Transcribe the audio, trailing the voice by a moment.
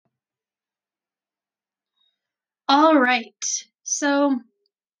All right. So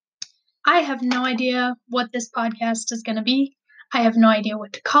I have no idea what this podcast is going to be. I have no idea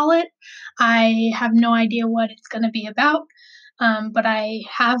what to call it. I have no idea what it's going to be about. But I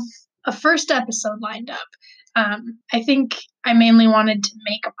have a first episode lined up. I think I mainly wanted to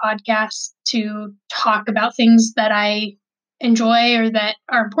make a podcast to talk about things that I enjoy or that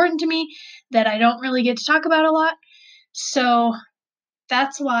are important to me that I don't really get to talk about a lot. So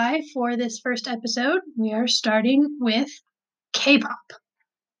that's why for this first episode, we are starting with K-pop.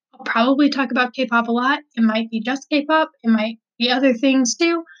 I'll probably talk about K-pop a lot. It might be just K-pop, it might be other things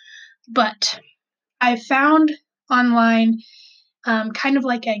too, but I found online kind of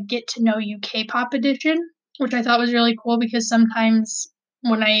like a get to know you K-pop edition, which I thought was really cool because sometimes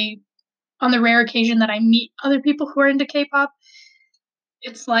on the rare occasion that I meet other people who are into K-pop,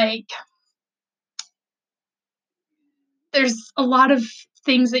 it's like there's a lot of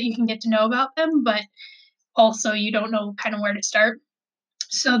things that you can get to know about them, but also you don't know kind of where to start.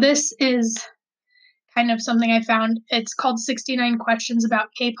 So this is kind of something I found. It's called 69 Questions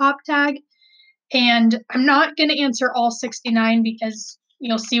About K-Pop Tag. And I'm not going to answer all 69 because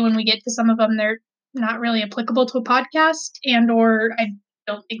you'll see when we get to some of them, they're not really applicable to a podcast or I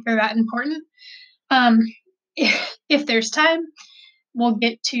don't think they're that important. If there's time, we'll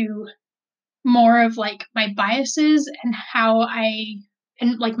get to more of like my biases and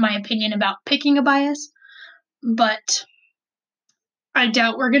like my opinion about picking a bias. But I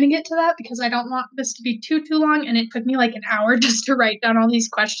doubt we're going to get to that because I don't want this to be too long, and it took me like an hour just to write down all these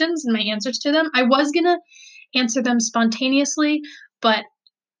questions and my answers to them. I was going to answer them spontaneously, but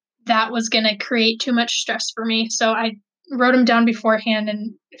that was going to create too much stress for me. So I wrote them down beforehand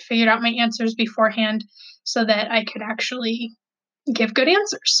and figured out my answers beforehand so that I could actually give good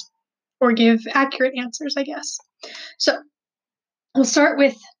answers or give accurate answers, I guess. So we'll start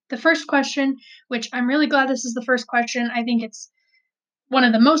with the first question, which I'm really glad this is the first question. I think it's one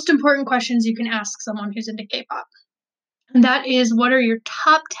of the most important questions you can ask someone who's into K-pop. And that is, what are your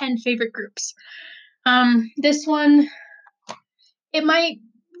top 10 favorite groups? This one, it might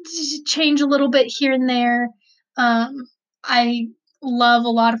change a little bit here and there. I love a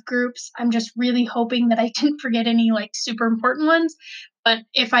lot of groups. I'm just really hoping that I didn't forget any like super important ones. But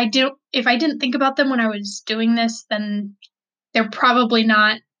if I didn't think about them when I was doing this, then they're probably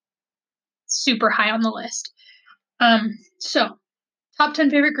not super high on the list. So top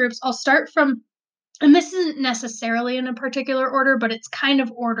 10 favorite groups. I'll start from, and this isn't necessarily in a particular order, but it's kind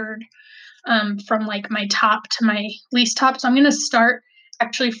of ordered from like my top to my least top. So I'm going to start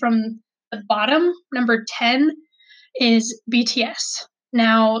actually from the bottom. Number 10 is BTS.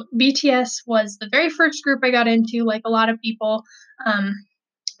 Now, BTS was the very first group I got into, like a lot of people.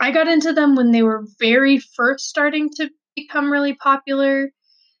 I got into them when they were very first starting to become really popular,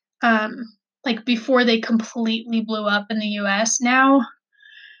 like before they completely blew up in the US. Now,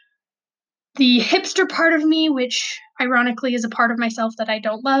 the hipster part of me, which ironically is a part of myself that I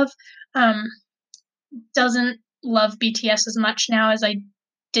don't love, doesn't love BTS as much now as I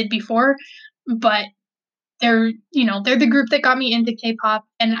did before, but they're the group that got me into K-pop,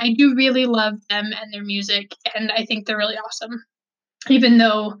 and I do really love them and their music, and I think they're really awesome, even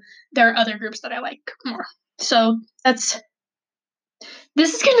though there are other groups that I like more. So this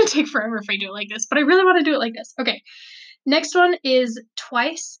is going to take forever if I do it like this, but I really want to do it like this. Okay. Next one is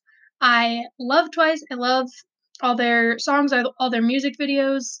Twice. I love Twice. I love all their songs, all their music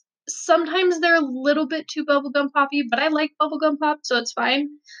videos. Sometimes they're a little bit too bubblegum poppy, but I like bubblegum pop, so it's fine.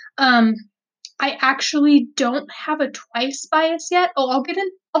 I actually don't have a Twice bias yet. I'll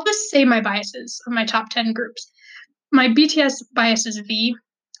just say my biases of my top 10 groups. My BTS bias is V.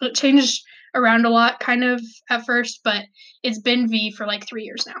 It changed around a lot kind of at first, but it's been V for like 3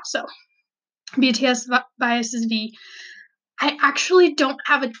 years now. So BTS bias is V. I actually don't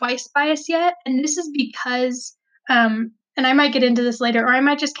have a Twice bias yet, and this is because, and I might get into this later, or I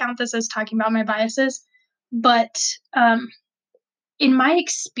might just count this as talking about my biases, but in my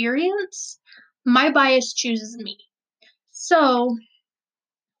experience, my bias chooses me. So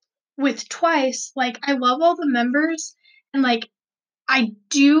with Twice, like I love all the members, and like I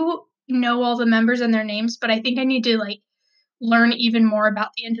do know all the members and their names, but I think I need to like learn even more about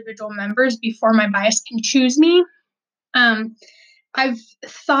the individual members before my bias can choose me. I've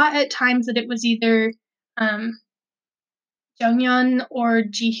thought at times that it was either Jonghyun or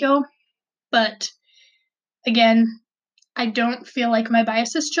Jihyo, but again, I don't feel like my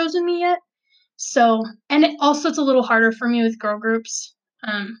bias has chosen me yet. So, and it's a little harder for me with girl groups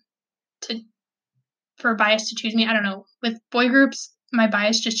for a bias to choose me. I don't know. With boy groups, my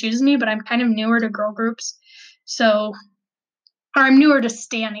bias just chooses me, but I'm kind of newer to girl groups. So, or I'm newer to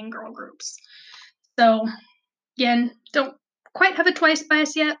standing girl groups. So, Again, don't quite have a Twice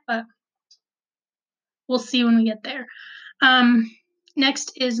bias yet, but we'll see when we get there.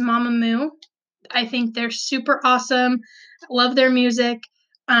 Next is Mamamoo. I think they're super awesome. Love their music.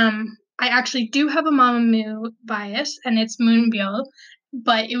 I actually do have a Mamamoo bias, and it's Moonbyul,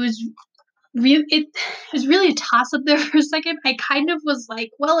 but it was really a toss up there for a second. I kind of was like,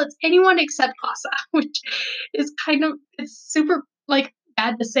 well, it's anyone except Hwasa, which is it's super like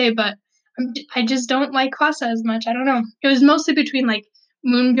bad to say, but I just don't like Hwasa as much. I don't know. It was mostly between like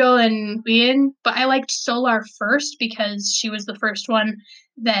Moonbyul and Wheein, but I liked Solar first because she was the first one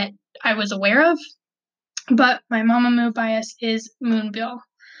that I was aware of. But my Mamamoo bias is Moonbyul.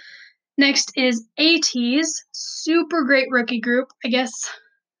 Next is ATEEZ, super great rookie group. I guess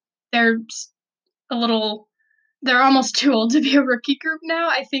they're they're almost too old to be a rookie group now.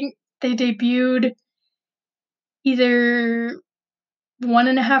 I think they debuted either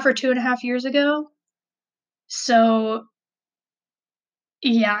 1.5 or 2.5 years ago. So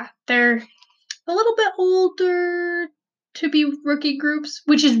yeah, they're a little bit older to be rookie groups,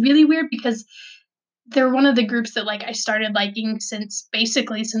 which is really weird because they're one of the groups that like I started liking since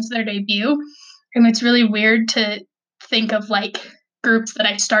their debut. And it's really weird to think of like groups that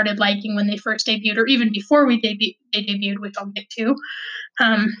I started liking when they first debuted or even before they debuted, which I'll get to.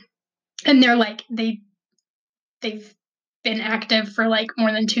 And they're like they've been active for like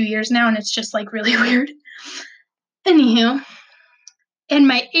more than 2 years now, and it's just like really weird. Anywho, and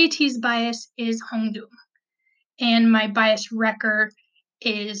my ATEEZ bias is Hongdoom, and my bias wrecker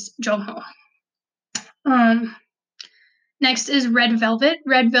is Jongho. Next is Red Velvet.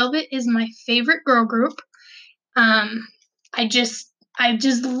 Red Velvet is my favorite girl group. I just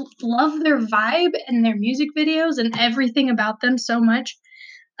love their vibe and their music videos and everything about them so much.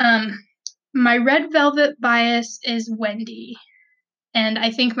 My Red Velvet bias is Wendy, and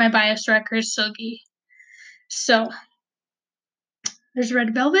I think my bias wrecker is Sugi. So there's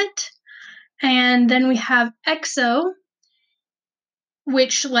Red Velvet, and then we have EXO,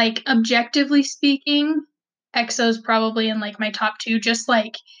 which, like, objectively speaking, EXO's probably in like my top 2, just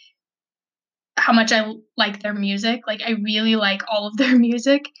like how much I like their music. Like, I really like all of their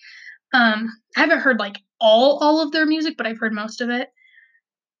music. I haven't heard like all of their music, but I've heard most of it.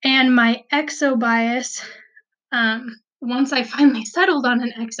 And my EXO bias, once I finally settled on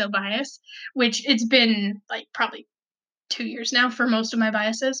an EXO bias, which it's been like probably 2 years now for most of my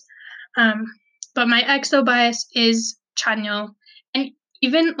biases. But my EXO bias is Chanyeol. And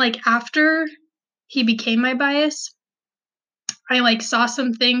even like after he became my bias, I like saw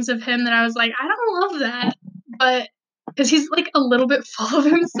some things of him that I was like, I don't love that. But because he's like a little bit full of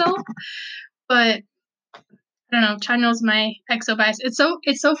himself. But I don't know, Chanyeol's my EXO bias.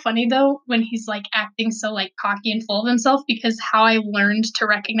 It's so funny though when he's like acting so like cocky and full of himself, because how I learned to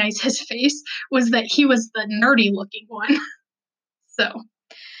recognize his face was that he was the nerdy looking one. So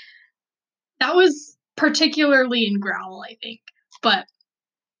that was particularly in Growl, I think. But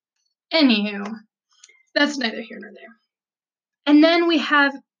anywho, that's neither here nor there. And then we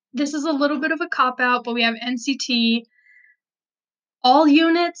have, this is a little bit of a cop out, but we have NCT, all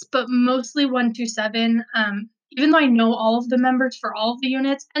units, but mostly 127. Even though I know all of the members for all of the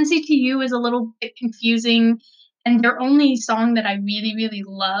units, NCTU is a little bit confusing, and their only song that I really, really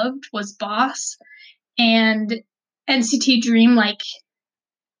loved was Boss. And NCT Dream, like,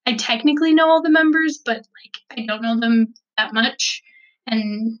 I technically know all the members, but like I don't know them that much,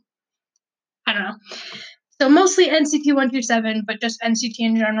 and I don't know. So mostly NCT 127, but just NCT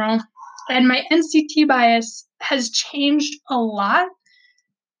in general. And my NCT bias has changed a lot.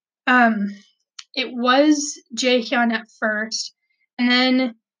 It was Jaehyun at first, and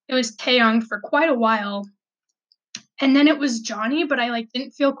then it was Taeyong for quite a while, and then it was Johnny, but I like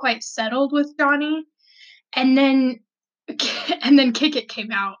didn't feel quite settled with Johnny, and then Kick It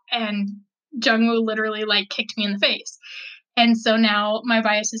came out, and Jungwoo literally like kicked me in the face. And so now my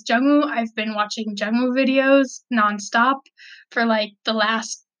bias is Jungwoo. I've been watching Jungwoo videos nonstop for like the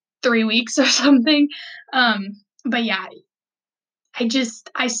last 3 weeks or something. But yeah,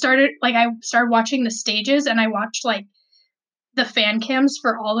 I started watching the stages, and I watched like the fan cams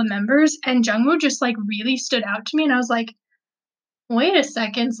for all the members, and Jungwoo just like really stood out to me, and I was like, wait a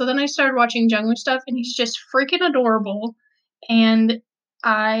second. So then I started watching Jungwoo stuff, and he's just freaking adorable, and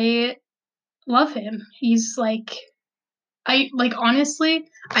I love him. He's like, honestly,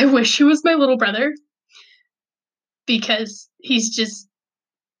 I wish he was my little brother because he's just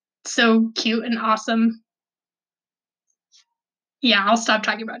so cute and awesome. Yeah, I'll stop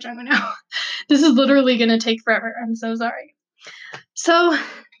talking about Jungwoo now. This is literally going to take forever. I'm so sorry. So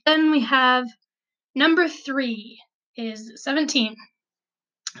then we have number 3 is 17.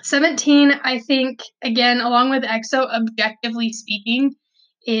 17, I think, again, along with EXO, objectively speaking,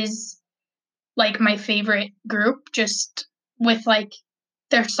 is like my favorite group, just with like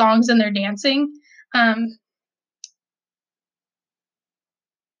their songs and their dancing. Um,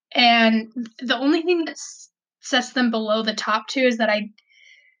 and the only thing that sets them below the top two is that I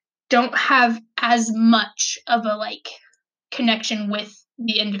don't have as much of a like connection with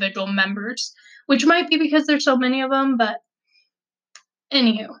the individual members, which might be because there's so many of them, but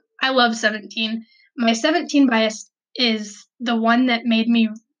anywho, I love 17. My 17 bias is the one that made me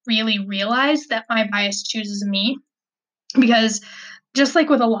really realize that my bias chooses me, because just like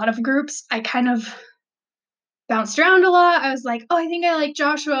with a lot of groups, I kind of bounced around a lot. I was like, oh, I think I like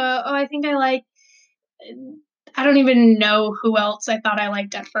Joshua. Oh, I think I like, I don't even know who else I thought I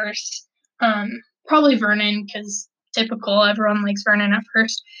liked at first. Probably Vernon, because typical, everyone likes Vernon at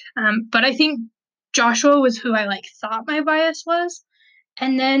first. But I think Joshua was who I like thought my bias was.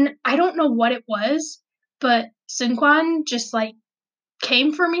 And then I don't know what it was, but Seungkwan just like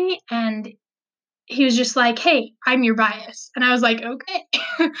came for me, and he was just like, "Hey, I'm your bias." And I was like,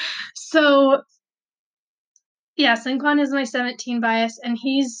 "Okay." So, yeah, Seungkwan is my 17 bias, and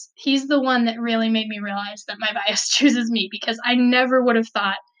he's the one that really made me realize that my bias chooses me, because I never would have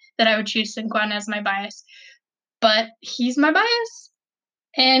thought that I would choose Seungkwan as my bias. But he's my bias,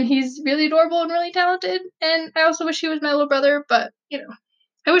 and he's really adorable and really talented, and I also wish he was my little brother, but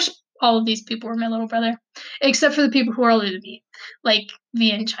I wish all of these people were my little brother, except for the people who are older than me, like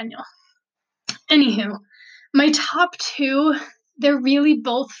V and Chanyeol. Anywho, my top two, they're really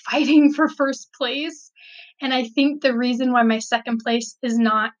both fighting for first place. And I think the reason why my second place is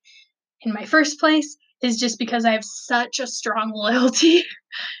not in my first place is just because I have such a strong loyalty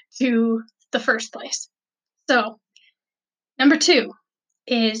to the first place. So, number two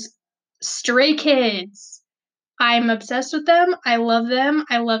is Stray Kids. I'm obsessed with them. I love them.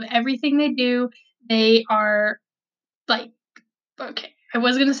 I love everything they do. They are like, okay, I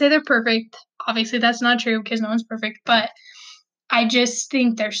was going to say they're perfect. Obviously, that's not true because no one's perfect, but I just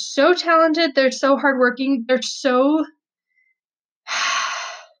think they're so talented. They're so hardworking. They're so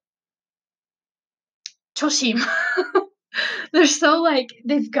choshim. They're so like,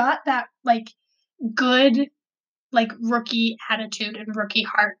 they've got that like good like rookie attitude and rookie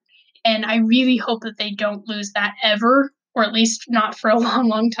heart. And I really hope that they don't lose that ever, or at least not for a long,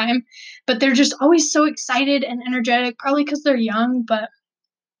 long time. But they're just always so excited and energetic, probably because they're young, but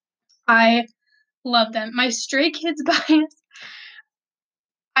I love them. My Stray Kids bias,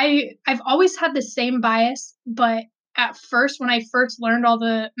 I've always had the same bias, but at first, when I first learned all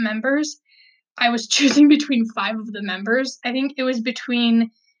the members, I was choosing between five of the members. I think it was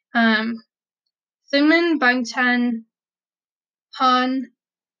between um, Seungmin, Bangchan, Han,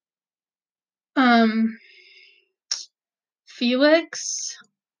 um, Felix,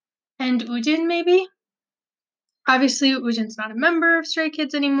 and Ujin, maybe. Obviously, Ujin's not a member of Stray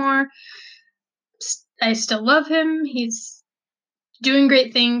Kids anymore. I still love him. He's doing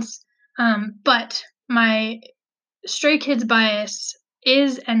great things. But my Stray Kids bias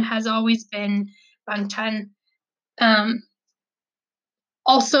is and has always been Bangchan. Um,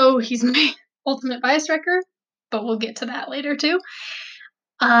 Also, he's my ultimate bias wrecker, but we'll get to that later too.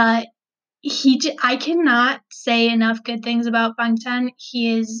 Uh, I cannot say enough good things about Bangtan.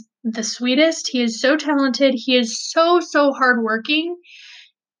 He is the sweetest. He is so talented. He is so hardworking,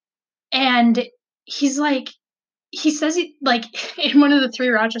 and he's like, he says he like in one of the three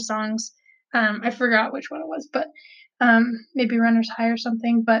Raja songs. I forgot which one it was, but maybe Runner's High or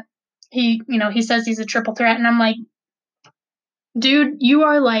something. But he says he's a triple threat, and I'm like, dude, you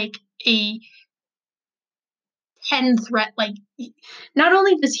are like a 10 threat. Like, not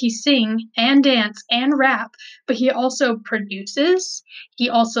only does he sing and dance and rap, but he also produces, he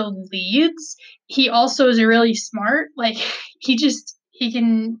also leads, he also is really smart. Like, he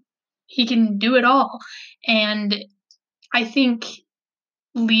can do it all. And I think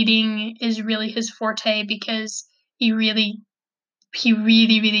leading is really his forte, because he really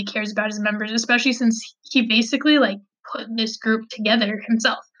cares about his members, especially since he basically like put this group together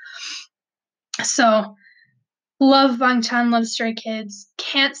himself. So love Bangchan, love Stray Kids.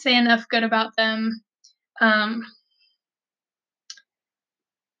 Can't say enough good about them. Um,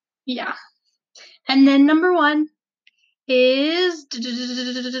 yeah. And then number one is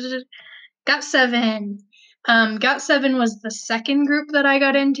GOT7. GOT7 was the second group that I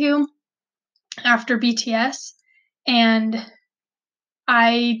got into after BTS, and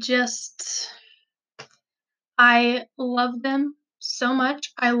I love them so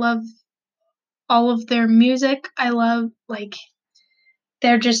much. I love all of their music. I love like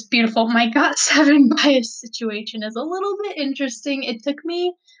they're just beautiful. My GOT7 bias situation is a little bit interesting. It took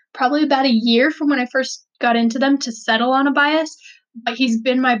me probably about a year from when I first got into them to settle on a bias, but he's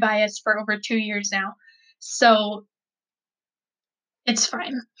been my bias for over 2 years now. So it's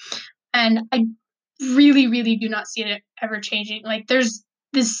fine. And I really, really do not see it ever changing. Like, there's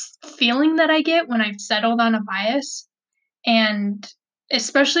this feeling that I get when I've settled on a bias, and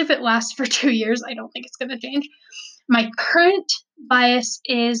especially if it lasts for 2 years, I don't think it's gonna change. My current bias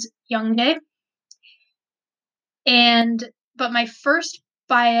is Youngdae, and but my first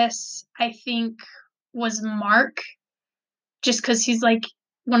bias, I think, was Mark, just because he's, like,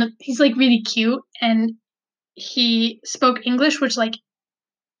 really cute, and he spoke English, which, like,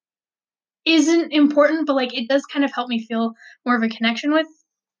 isn't important, but, like, it does kind of help me feel more of a connection with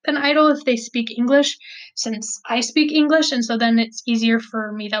an idol if they speak English, since I speak English, and so then it's easier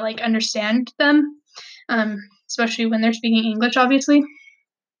for me to, like, understand them, especially when they're speaking English, obviously.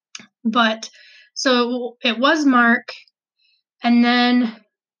 But so it was Mark, and then,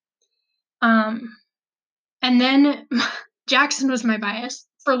 um, and then Jackson was my bias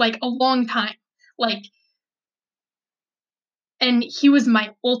for, like, a long time, like, and he was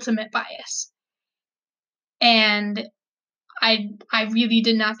my ultimate bias, and I really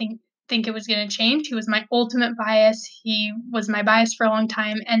did not think it was gonna change. He was my ultimate bias. He was my bias for a long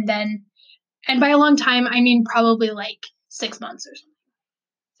time, and by a long time, I mean probably like 6 months or something,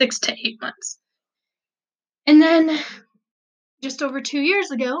 6 to 8 months. And then just over 2 years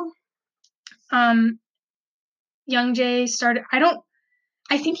ago, um, Young Jay started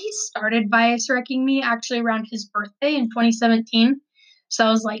I think he started bias wrecking me actually around his birthday in 2017. So that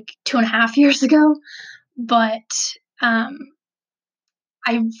was like 2.5 years ago. But um,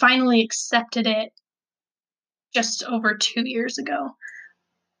 I finally accepted it just over 2 years ago.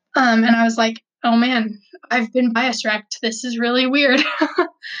 And I was like, oh man, I've been bias wrecked. This is really weird.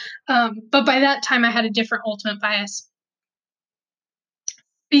 But by that time, I had a different ultimate bias.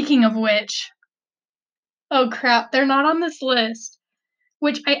 Speaking of which, oh crap, they're not on this list,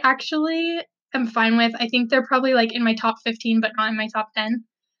 which I actually am fine with. I think they're probably like in my top 15, but not in my top 10.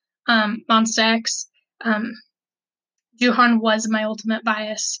 Monsta X. Um, Juhan was my ultimate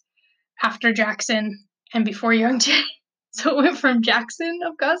bias after Jackson and before Youngjae. So it went from Jackson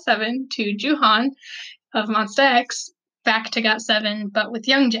of GOT7 to Juhan of Monsta X back to GOT7, but with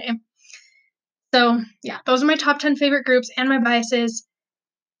Youngjae. So yeah, those are my top 10 favorite groups and my biases.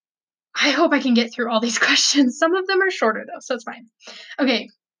 I hope I can get through all these questions. Some of them are shorter though, so it's fine. Okay,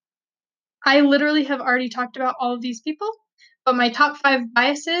 I literally have already talked about all of these people, but my top 5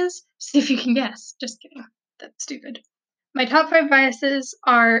 biases, see if you can guess. Just kidding. That's stupid. My top 5 biases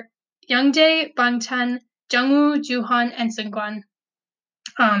are Youngjae, Bangtan, Jungwoo, Juhan, and Seungkwan.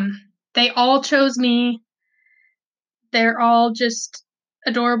 They all chose me. They're all just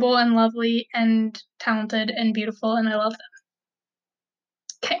adorable and lovely and talented and beautiful, and I love them.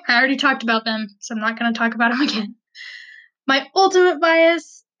 Okay, I already talked about them, so I'm not going to talk about them again. My ultimate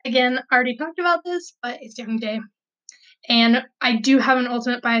bias, again, I already talked about this, but it's Youngjae. And I do have an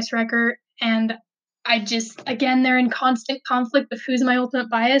ultimate bias record, and I just, again, they're in constant conflict of who's my ultimate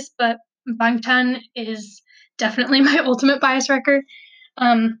bias, but Bangtan is definitely my ultimate bias record.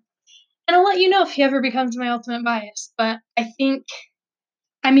 And I'll let you know if he ever becomes my ultimate bias, but I think,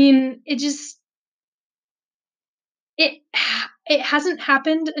 I mean, it it hasn't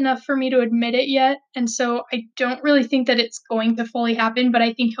happened enough for me to admit it yet, and so I don't really think that it's going to fully happen, but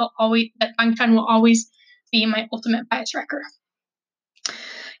I think that Bangtan will always be my ultimate bias wrecker.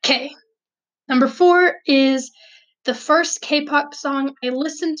 Okay, number 4 is the first K-pop song I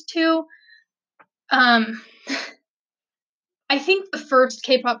listened to. Um, I think the first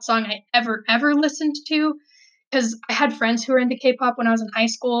K-pop song I ever listened to, because I had friends who were into K-pop when I was in high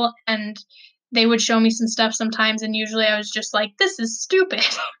school, and they would show me some stuff sometimes, and usually I was just like, "This is stupid,"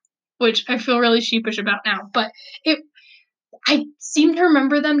 which I feel really sheepish about now. But it, I seem to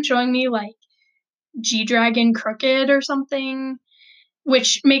remember them showing me like G-Dragon Crooked or something,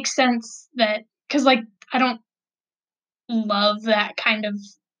 which makes sense that because like I don't love that kind of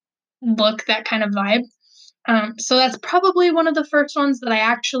look, that kind of vibe. So that's probably one of the first ones that I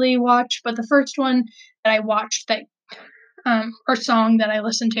actually watched. But the first one that I watched that or song that I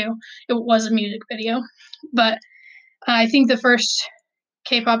listened to, it was a music video. But I think the first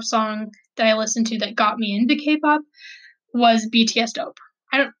K-pop song that I listened to that got me into K-pop was BTS Dope.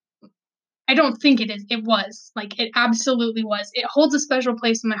 I don't I don't think it is. It was. Like it absolutely was. It holds a special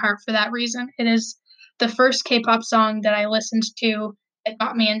place in my heart for that reason. It is the first K-pop song that I listened to that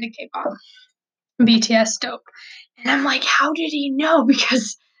got me into K-pop. BTS Dope. And I'm like, how did he know?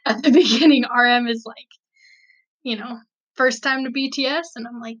 Because at the beginning RM is like, you know, first time to BTS, and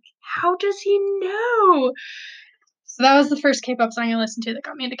I'm like, how does he know? So that was the first K-pop song I listened to that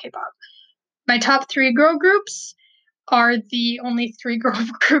got me into K-pop. My top 3 girl groups are the only 3 girl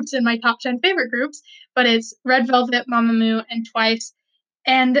groups in my top 10 favorite groups, but it's Red Velvet, Mamamoo, and Twice.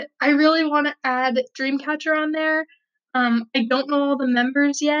 And I really want to add Dreamcatcher on there. I don't know all the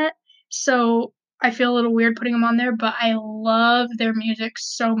members yet, so I feel a little weird putting them on there, but I love their music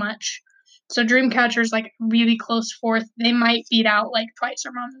so much. So Dreamcatcher is like a really close fourth. They might beat out like Twice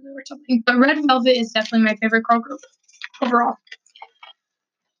or Mamamoo or something, but Red Velvet is definitely my favorite girl group overall.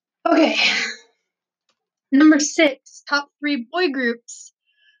 Okay, number 6, top 3 boy groups.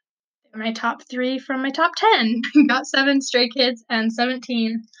 My top 3 from my top 10. GOT7, Stray Kids, and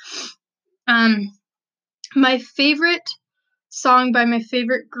 17. My favorite song by my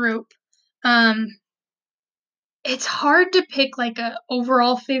favorite group. It's hard to pick like a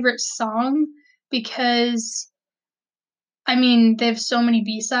overall favorite song because I mean they have so many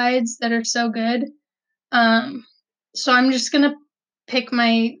B-sides that are so good. So I'm just gonna pick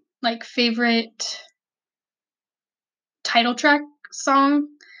my like favorite title track song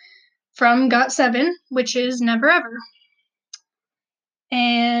from GOT7, which is Never Ever.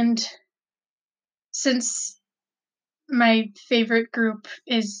 And since my favorite group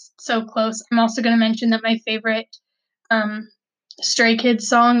is so close, I'm also going to mention that my favorite Stray Kids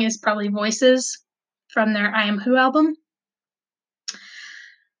song is probably Voices from their I Am Who album.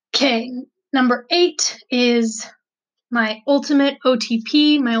 Okay, number 8 is my ultimate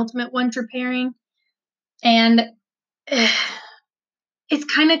OTP, my ultimate one trip pairing. And it's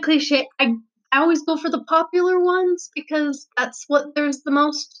kind of cliche. I always go for the popular ones because that's what there's the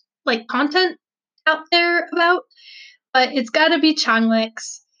most like content out there about. But it's got to be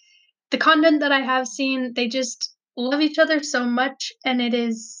Changlix. The content that I have seen, they just love each other so much, and it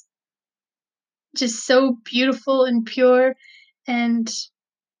is just so beautiful and pure. And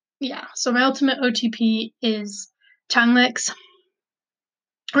yeah, so my ultimate OTP is Changlix,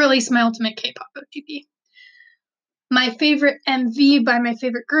 or at least my ultimate K-pop OTP. My favorite MV by my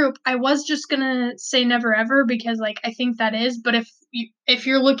favorite group, I was just gonna say Never Ever because like I think that is, but if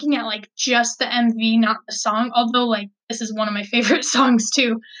you're looking at like just the MV, not the song, although like this is one of my favorite songs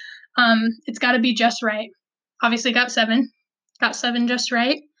too, it's got to be Just Right. Obviously, GOT7. GOT7 Just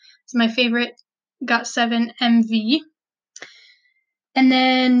Right. It's my favorite GOT7 MV. And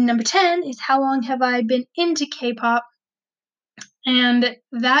then number 10 is How Long Have I Been Into K-Pop? And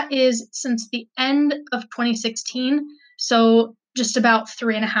that is since the end of 2016, so just about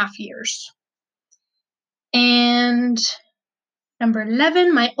 3.5 years. And number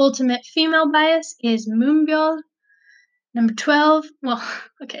 11, my ultimate female bias is Moonbyul. Number 12, well,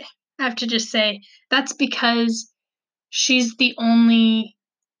 okay, I have to just say that's because she's the only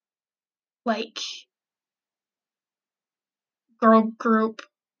like girl group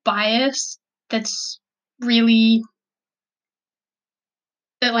bias that's really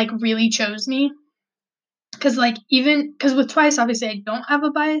that like really chose me. Cause like even cause with Twice obviously I don't have a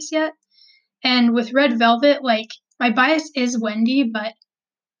bias yet. And with Red Velvet, like my bias is Wendy, but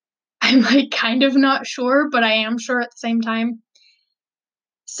I'm like kind of not sure, but I am sure at the same time.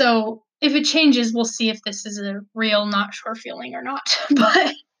 So if it changes, we'll see if this is a real not sure feeling or not.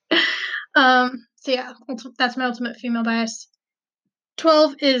 But so yeah, that's my ultimate female bias.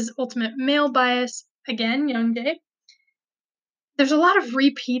 12 is ultimate male bias. Again, Youngjae. There's a lot of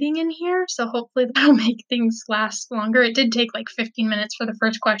repeating in here, so hopefully that'll make things last longer. It did take like 15 minutes for the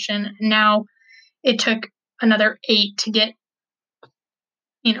first question, and now it took another 8 to get,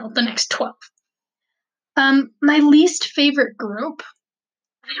 the next 12. My least favorite group.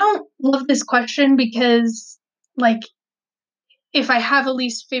 I don't love this question because, like, if I have a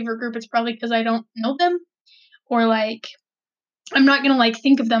least favorite group, it's probably because I don't know them, or like I'm not gonna like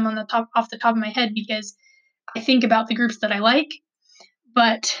think of them off the top of my head because I think about the groups that I like.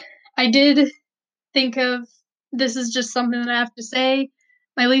 But I did think of this is just something that I have to say.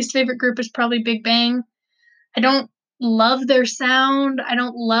 My least favorite group is probably Big Bang. I don't love their sound. I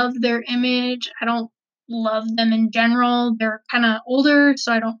don't love their image. I don't love them in general. They're kind of older,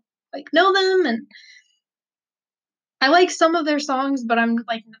 so I don't like know them, and I like some of their songs, but I'm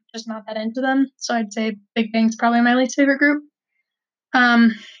like just not that into them. So I'd say Big Bang's probably my least favorite group.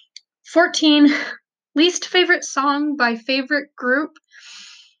 14, least favorite song by favorite group.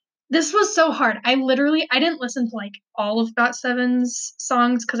 This was so hard. I didn't listen to like all of GOT7's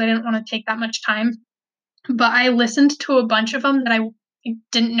songs because I didn't want to take that much time. But I listened to a bunch of them that I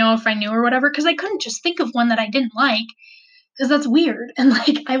didn't know if I knew or whatever because I couldn't just think of one that I didn't like because that's weird. And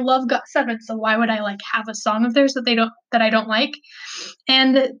like I love GOT7, so why would I like have a song of theirs that I don't like?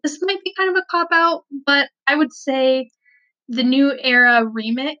 And this might be kind of a cop out, but I would say the new era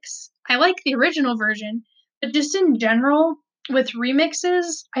remix. I like the original version, but just in general, with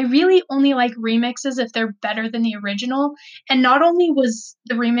remixes, I really only like remixes if they're better than the original. And not only was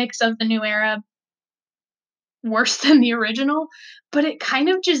the remix of the new era worse than the original, but it kind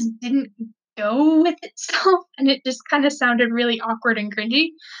of just didn't go with itself and it just kind of sounded really awkward and cringy.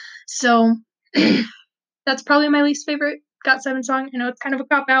 So that's probably my least favorite GOT7 song. I know it's kind of a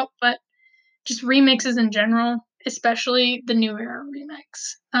cop out, but just remixes in general, especially the new era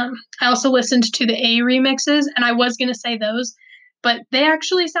remix. I also listened to the A remixes, and I was gonna say those, but they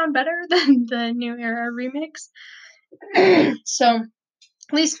actually sound better than the new era remix. So,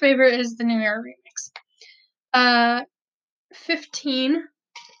 least favorite is the new era remix. 15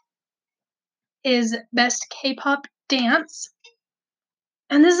 is best K-pop dance,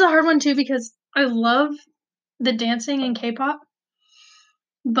 and this is a hard one too because I love the dancing in K-pop,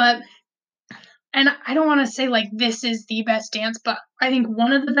 but and I don't want to say like this is the best dance, but I think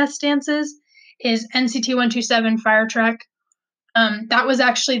one of the best dances is NCT 127 Fire Track. That was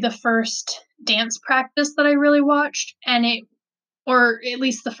actually the first dance practice that I really watched, and or at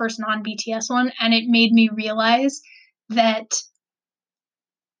least the first non BTS one, and it made me realize that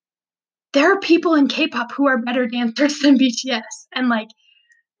there are people in K-pop who are better dancers than BTS, and like,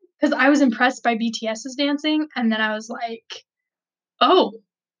 because I was impressed by BTS's dancing, and then I was like, oh,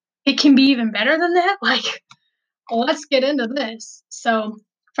 it can be even better than that, like. Let's get into this. So,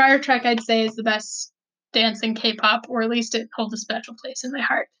 Fire Track, I'd say, is the best dance in K-pop, or at least it holds a special place in my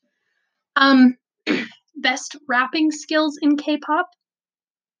heart. Um, best rapping skills in K-pop,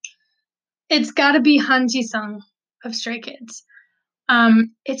 it's got to be Han Ji-sung of Stray Kids.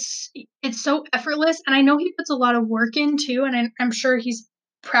 It's so effortless, and I know he puts a lot of work in too, and I'm sure he's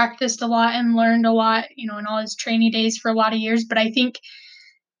practiced a lot and learned a lot, in all his trainee days for a lot of years. But I think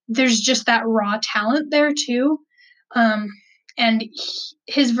there's just that raw talent there too. And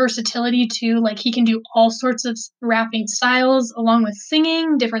his versatility too, like he can do all sorts of rapping styles along with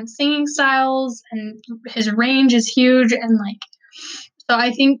singing, different singing styles, and his range is huge. And like, so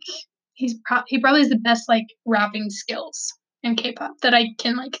I think he probably has the best like rapping skills in K-pop that I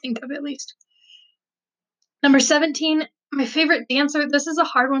can like think of at least. Number 17, my favorite dancer. This is a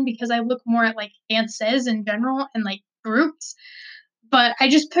hard one because I look more at like dances in general and like groups, but I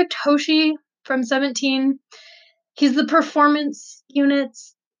just picked Hoshi from 17. He's the performance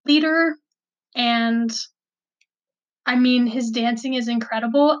unit's leader, and I mean, his dancing is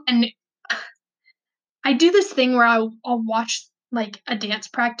incredible. And I do this thing where I'll watch like a dance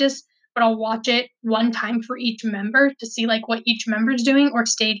practice, but I'll watch it one time for each member to see like what each member's doing or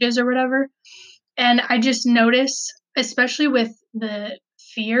stages or whatever. And I just notice, especially with the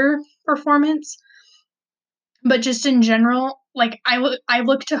Fear performance, but just in general, like I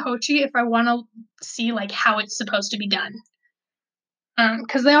look to Hochi if I want to see like how it's supposed to be done.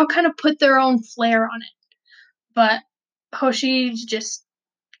 Because they all kind of put their own flair on it. But Hoshi's just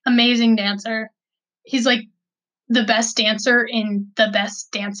amazing dancer. He's like the best dancer in the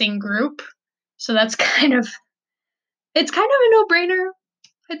best dancing group. So that's it's kind of a no-brainer,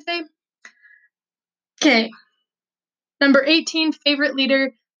 I'd say. Okay. Number 18, favorite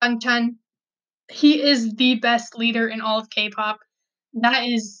leader, Bangchan. He is the best leader in all of K-pop. That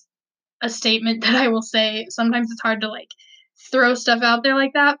is a statement that I will say. Sometimes it's hard to like throw stuff out there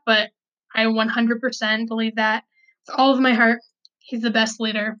like that, but I 100% believe that with all of my heart. He's the best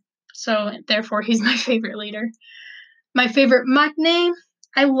leader, so therefore he's my favorite leader. My favorite maknae.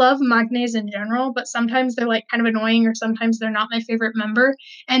 I love maknaes in general, but sometimes they're like kind of annoying, or sometimes they're not my favorite member.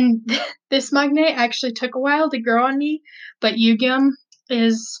 And this maknae actually took a while to grow on me, but Yugyeom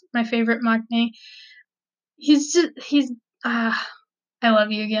is my favorite maknae. I love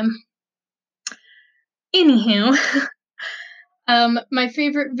Yugyeom. Anywho, my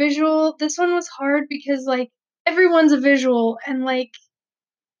favorite visual. This one was hard because like everyone's a visual, and like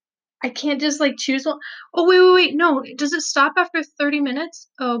I can't just like choose one. Oh wait, no. Does it stop after 30 minutes?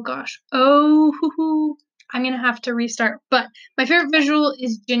 Oh gosh. Oh, hoo-hoo. I'm gonna have to restart. But my favorite visual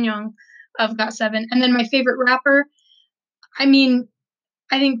is Jinyoung of GOT7, and then my favorite rapper. I mean,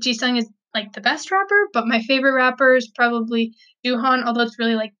 I think Jisung is like the best rapper, but my favorite rapper is probably Doohan, although it's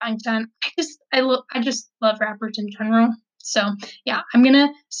really like Bangchan. I just love rappers in general. So yeah, I'm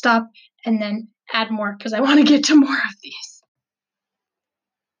gonna stop and then add more because I want to get to more of these.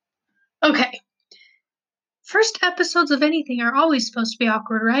 Okay. First episodes of anything are always supposed to be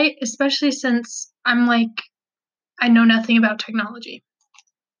awkward, right? Especially since I'm like, I know nothing about technology.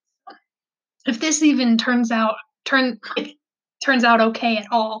 If this even turns out okay at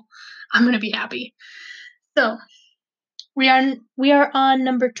all, I'm gonna be happy. So we are on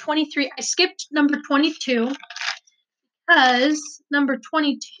number 23. I skipped number 22 because number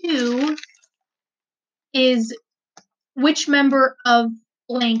 22 is which member of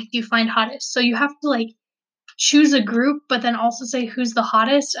blank do you find hottest? So you have to like choose a group, but then also say who's the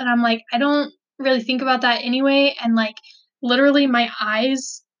hottest. And I'm like, I don't really think about that anyway. And like, literally, my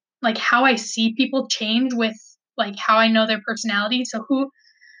eyes, like how I see people change with like how I know their personality. So who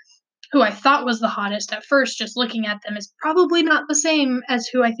I thought was the hottest at first, just looking at them, is probably not the same as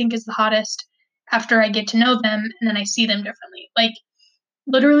who I think is the hottest after I get to know them and then I see them differently. Like,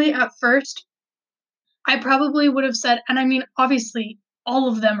 literally, at first, I probably would have said, and I mean, obviously, all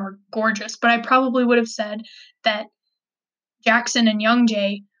of them are gorgeous, but I probably would have said that Jackson and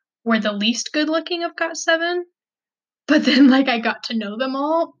Youngjae were the least good looking of GOT7. But then, like, I got to know them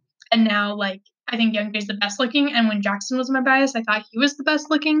all, and now, like, I think Youngjae's the best looking. And when Jackson was my bias, I thought he was the best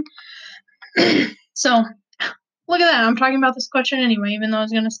looking. So, look at that. I'm talking about this question anyway, even though I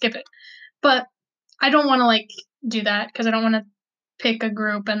was going to skip it. But I don't want to, like, do that because I don't want to pick a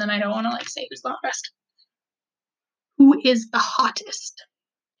group and then I don't want to, like, say who's the hottest. Who is the hottest?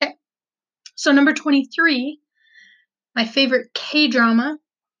 Okay. So, number 23, my favorite K-drama.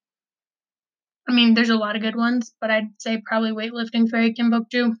 I mean, there's a lot of good ones, but I'd say probably Weightlifting Fairy Kim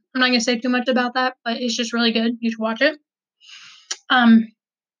Bok-joo. I'm not going to say too much about that, but it's just really good. You should watch it.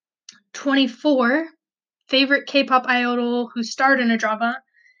 24, favorite K-pop idol who starred in a drama.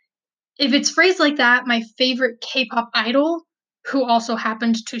 If it's phrased like that, my favorite K-pop idol who also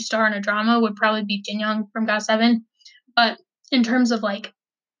happened to star in a drama would probably be Jinyoung from GOT7. But in terms of like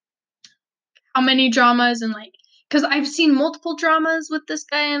how many dramas and like, because I've seen multiple dramas with this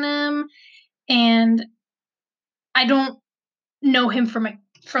guy in them, and I don't know him from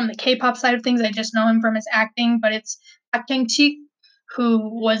the K-pop side of things. I just know him from his acting. But it's Park Kyung-chi, who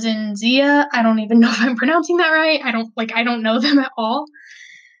was in Zia. I don't even know if I'm pronouncing that right. I don't know them at all.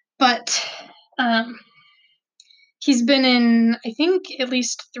 But he's been in, I think, at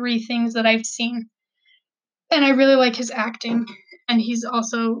least 3 things that I've seen. And I really like his acting. And he's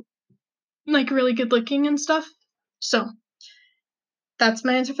also like really good looking and stuff. So that's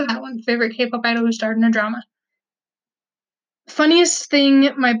my answer for that one. Favorite K-pop idol who starred in a drama. Funniest thing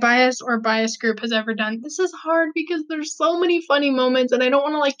my bias or bias group has ever done. This is hard because there's so many funny moments and I don't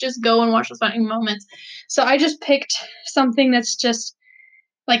want to like just go and watch the funny moments. So I just picked something that's just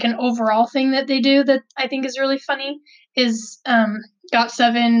like an overall thing that they do that I think is really funny is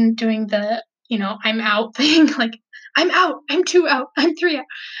GOT7 doing the, I'm out thing. Like, I'm out, I'm 2 out, I'm 3 out.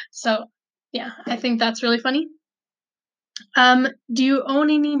 So yeah, I think that's really funny. Do you own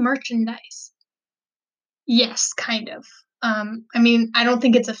any merchandise? Yes, kind of. I mean, I don't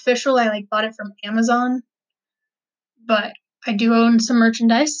think it's official. I like bought it from Amazon, but I do own some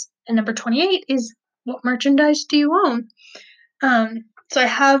merchandise. And number 28 is what merchandise do you own? So I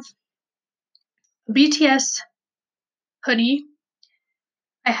have a BTS hoodie.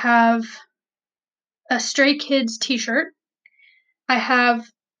 I have a Stray Kids t-shirt. I have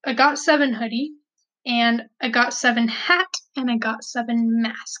a GOT7 hoodie and a GOT7 hat and a GOT7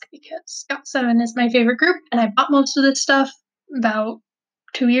 mask because GOT7 is my favorite group and I bought most of this stuff about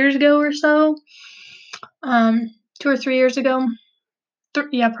 2 years ago or so. 2 or 3 years ago.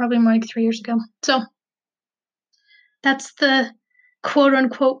 Yeah, probably more like 3 years ago. So that's the quote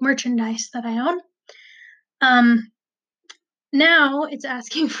unquote merchandise that I own. Now it's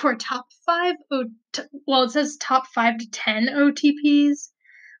asking for top 5. Well, it says top 5 to 10 OTPs.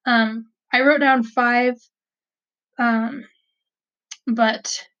 I wrote down 5,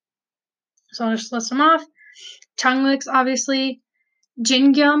 but so I'll just list them off. Changlix, obviously.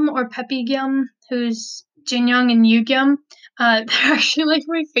 Jingyum or Peppygyum, who's Jinyoung and Yugyum. They're actually like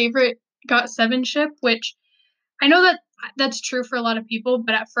my favorite GOT7 ship, which I know that that's true for a lot of people,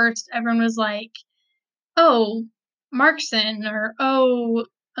 but at first everyone was like, oh, Markson, or oh,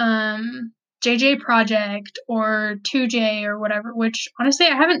 JJ Project, or 2J, or whatever, which honestly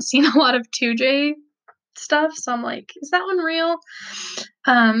I haven't seen a lot of 2J stuff, so I'm like, is that one real?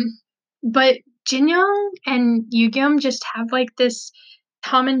 But Jinyoung and Yugyum just have like this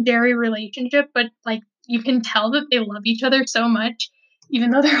Tom and Jerry relationship, but like you can tell that they love each other so much,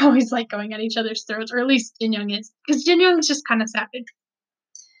 even though they're always like going at each other's throats, or at least Jinyoung is, because Jinyoung's just kind of savage.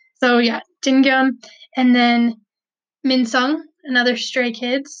 So yeah, Jingyum, and then Minsung, another Stray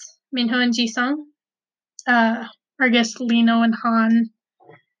Kids, Minho and Jisung, or I guess Lino and Han,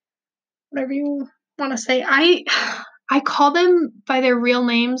 whatever you want to say. I call them by their real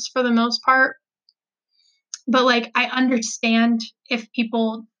names for the most part, but like I understand if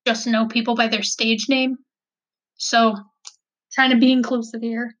people just know people by their stage name. So trying to be inclusive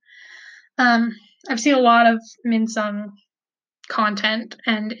here. I've seen a lot of Minsung content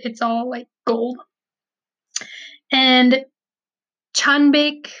and it's all like gold. And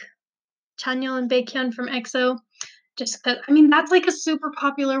Chanyeol and Baekhyun from EXO. Just 'cause, I mean, that's like a super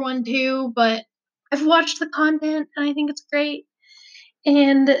popular one too, but I've watched the content and I think it's great.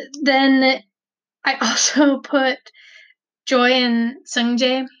 And then I also put Joy and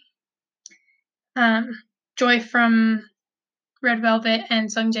Sungjae. Joy from Red Velvet and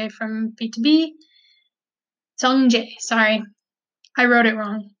Sungjae from B2B. Sungjae, sorry. I wrote it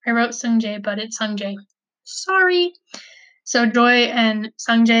wrong. I wrote Sungjae, but it's Sungjae. Sorry. So Joy and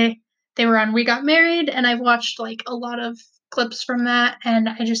Sungjae, they were on We Got Married, and I've watched like a lot of clips from that, and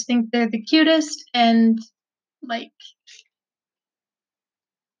I just think they're the cutest, and like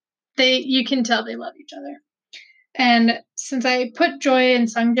you can tell they love each other. And since I put Joy and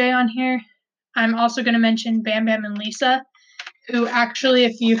Sungjae on here, I'm also going to mention Bam Bam and Lisa, who actually,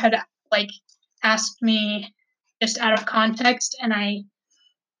 if you had like asked me just out of context and I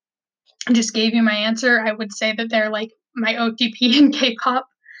just gave you my answer, I would say that they're like my OTP in K-pop,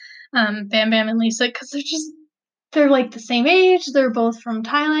 Bam Bam and Lisa, because they're like the same age. They're both from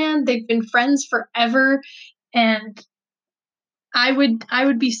Thailand. They've been friends forever, and I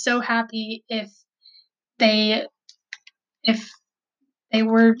would be so happy they if they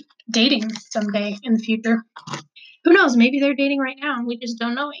were dating someday in the future. Who knows? Maybe they're dating right now and we just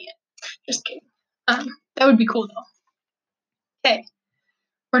don't know it yet. Just kidding. That would be cool though. Okay,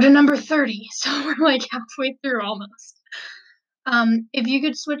 we're to number 30, so we're like halfway through almost. If you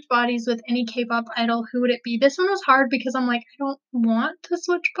could switch bodies with any K-pop idol, who would it be? This one was hard because I'm like, I don't want to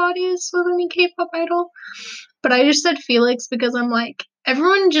switch bodies with any K-pop idol, but I just said Felix because I'm like,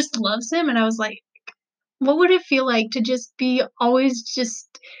 everyone just loves him, and I was like, what would it feel like to just be always just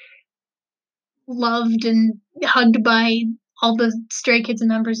loved and hugged by all the Stray Kids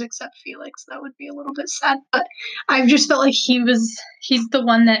members except Felix? That would be a little bit sad, but I've just felt like he's the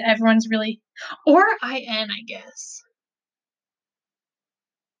one that everyone's really, or IN, I guess.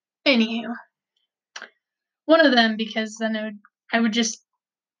 Anywho, one of them, because then I would just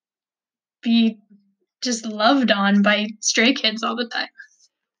be just loved on by Stray Kids all the time.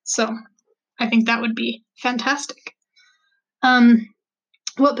 So I think that would be fantastic.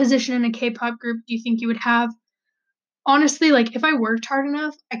 What position in a K-pop group do you think you would have? Honestly, like if I worked hard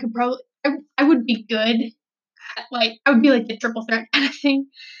enough, I could probably I would be good at, like, I would be like the triple threat kind of thing,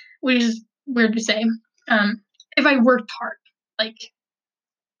 which is weird to say. If I worked hard, like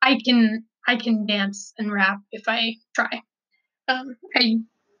I can dance and rap if I try. I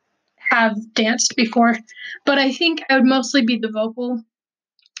have danced before, but I think I would mostly be the vocal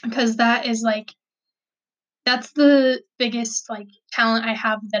because that is like that's the biggest like talent I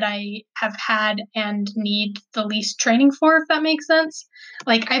have that I have had and need the least training for, if that makes sense.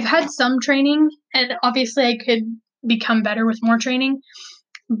 Like I've had some training and obviously I could become better with more training,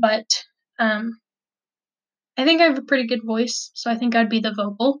 but um I think I have a pretty good voice, so I think I'd be the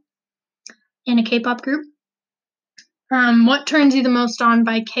vocal in a K-pop group. What turns you the most on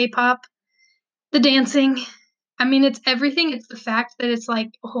by K-pop? The dancing. I mean, it's everything. It's the fact that it's like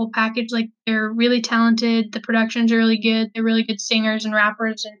a whole package. Like they're really talented. The productions are really good. They're really good singers and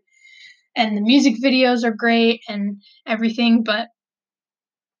rappers, and the music videos are great and everything. But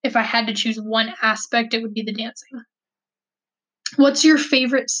if I had to choose one aspect, it would be the dancing. What's your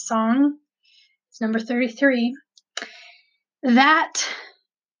favorite song? It's number 33. That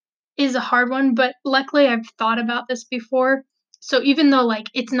is a hard one, but luckily I've thought about this before. So even though like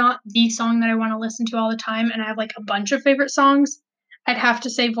it's not the song that I want to listen to all the time and I have like a bunch of favorite songs, I'd have to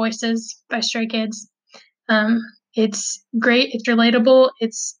say Voices by Stray Kids. It's great, it's relatable,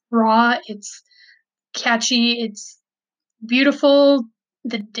 it's raw, it's catchy, it's beautiful,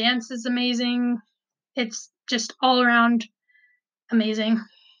 the dance is amazing. It's just all around amazing.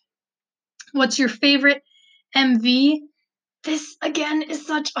 What's your favorite MV? This again is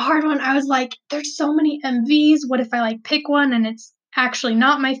such a hard one. I was like, there's so many MVs. What if I like pick one and it's actually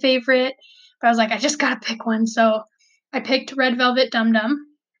not my favorite? But I was like, I just gotta pick one. So I picked Red Velvet Dum Dum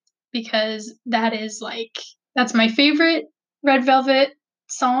because that's my favorite Red Velvet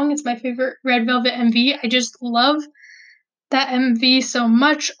song. It's my favorite Red Velvet MV. I just love that MV so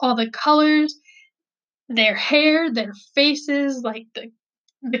much. All the colors, their hair, their faces, like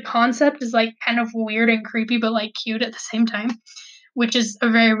the concept is like kind of weird and creepy, but like cute at the same time, which is a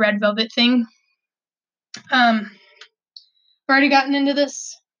very Red Velvet thing. I've already gotten into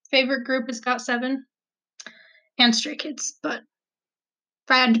this. Favorite group is GOT7 and Stray Kids, but if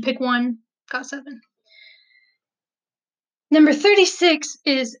I had to pick one, GOT7. Number 36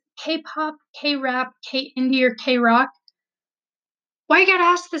 is K-pop, K-rap, K-indie, or K-rock. Why you gotta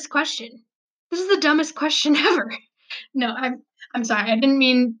ask this question? This is the dumbest question ever. No, I'm sorry. I didn't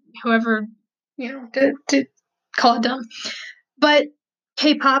mean whoever, to call it dumb. But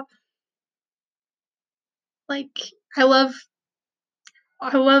K-pop, like I love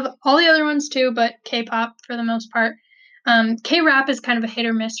all the other ones too, but K-pop for the most part. K-rap is kind of a hit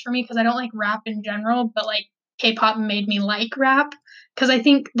or miss for me because I don't like rap in general, but like K-pop made me like rap because I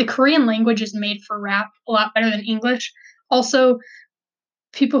think the Korean language is made for rap a lot better than English. Also,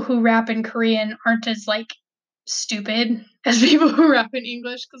 people who rap in Korean aren't as like stupid as people who rap in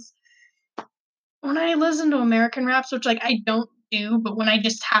English because when I listen to American raps, which like I don't do, but when I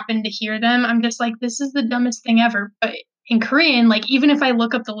just happen to hear them, I'm just like, this is the dumbest thing ever. But in Korean, like even if I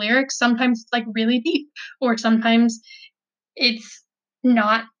look up the lyrics, sometimes it's like really deep, or sometimes it's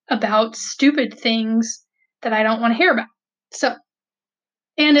not about stupid things that I don't want to hear about. So,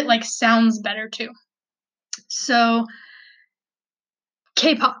 and it like sounds better too. So,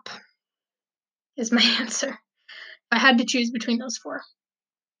 K-pop is my answer. If I had to choose between those four.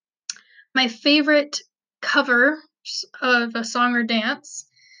 My favorite cover of a song or dance,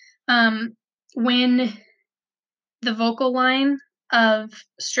 when the vocal line of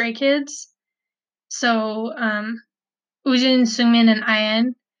Stray Kids, so Ujin, Sungmin, and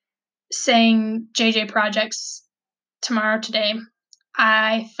IN sang JJ Project's Tomorrow Today.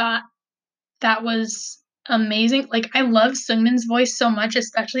 I thought that was amazing. Like, I love Sungmin's voice so much,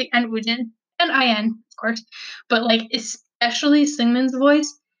 especially, and Ujin, and IN, of course, but like, especially Sungmin's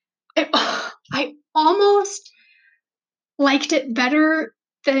voice. I almost liked it better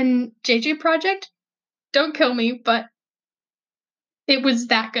than JJ Project. Don't kill me, but it was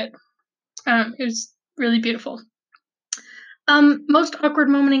that good. It was really beautiful. Most awkward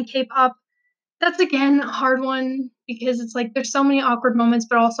moment in K-pop. That's again a hard one because it's like there's so many awkward moments,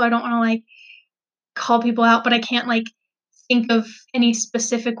 but also I don't want to like call people out, but I can't like think of any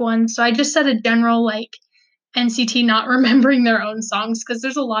specific ones. So I just said a general like NCT not remembering their own songs because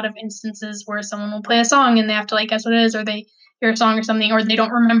there's a lot of instances where someone will play a song and they have to like guess what it is, or they hear a song or something, or they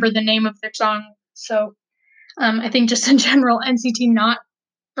don't remember the name of their song. So I think just in general, NCT not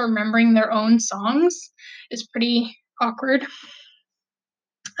remembering their own songs is pretty awkward.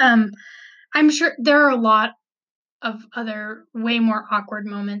 I'm sure there are a lot of other way more awkward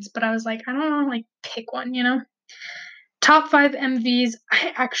moments, but I was like, I don't want to like pick one, you know? Top 5 MVs.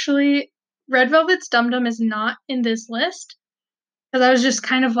 I actually Red Velvet's Dum Dum is not in this list because I was just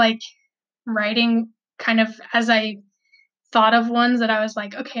kind of like writing kind of as I thought of ones that I was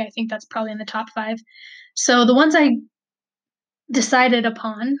like, okay, I think that's probably in the top 5. So the ones I decided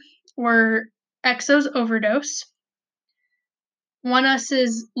upon were EXO's Overdose, One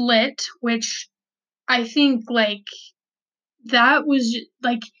Us's Lit, which I think like that was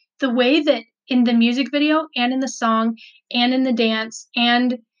like the way that in the music video and in the song and in the dance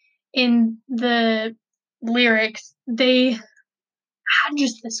and in the lyrics, they had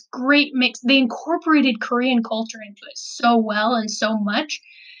just this great mix. They incorporated Korean culture into it so well and so much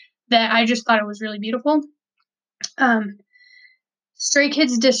that I just thought it was really beautiful. Um, Stray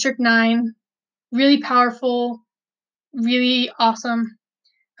Kids District 9, really powerful, really awesome.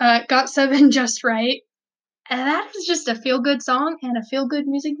 Got 7 just right. And that is just a feel good song and a feel good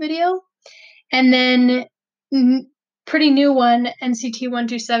music video. And then pretty new one, NCT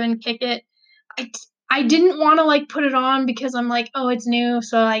 127 Kick It. I didn't want to like put it on because I'm like, oh, it's new,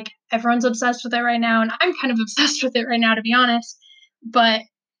 so like everyone's obsessed with it right now, and I'm kind of obsessed with it right now, to be honest. But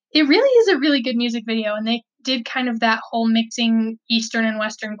it really is a really good music video, and they did kind of that whole mixing Eastern and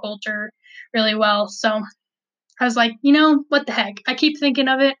Western culture really well. So I was like, you know, what the heck? I keep thinking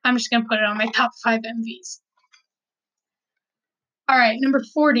of it. I'm just gonna put it on my top 5 MVs. All right, number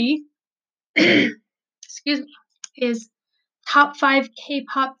 40. Excuse me, is top 5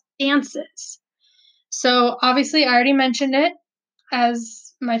 K-pop dances. So obviously, I already mentioned it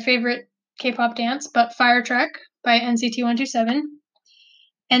as my favorite K-pop dance, but Fire Truck by NCT 127.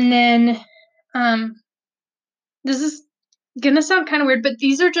 And then this is gonna sound kind of weird, but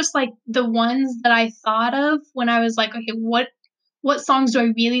these are just like the ones that I thought of when I was like, okay, what songs do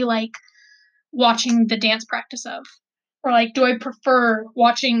I really like watching the dance practice of? Or like, do I prefer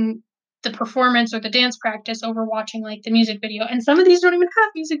watching the performance or the dance practice over watching like the music video? And some of these don't even have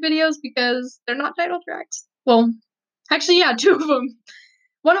music videos because they're not title tracks. Well, actually, yeah, 2 of them.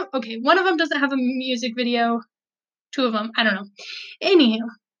 One of them doesn't have a music video. 2 of them, I don't know. Anywho,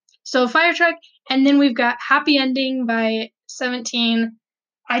 so Fire Truck, and then we've got Happy Ending by 17.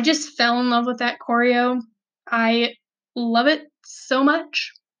 I just fell in love with that choreo. I love it so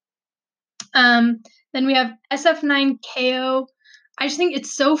much. Then we have SF9 KO. I just think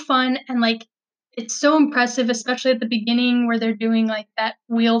it's so fun and like it's so impressive, especially at the beginning where they're doing like that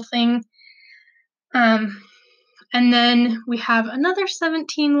wheel thing. And then we have another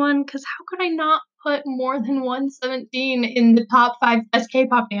 17 one because how could I not put more than 117 in the top 5 best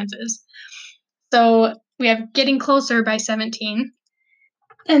K-pop dances. So we have Getting Closer by 17.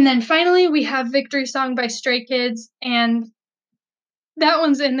 And then finally, we have Victory Song by Stray Kids. And that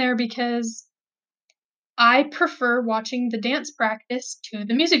one's in there because I prefer watching the dance practice to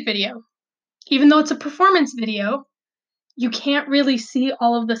the music video. Even though it's a performance video, you can't really see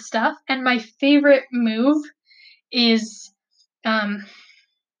all of the stuff. And my favorite move is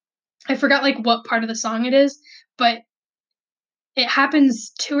I forgot like what part of the song it is, but it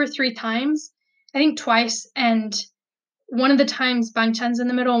happens 2 or 3 times. I think twice, and one of the times Bangchan's in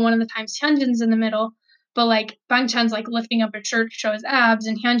the middle and one of the times Hyunjin's in the middle. But like Bangchan's like lifting up her shirt to show his abs,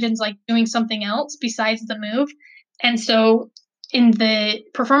 and Hyunjin's like doing something else besides the move. And so in the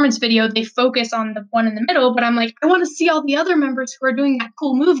performance video, they focus on the one in the middle, but I'm like, I want to see all the other members who are doing that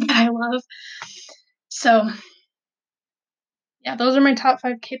cool move that I love. So yeah, those are my top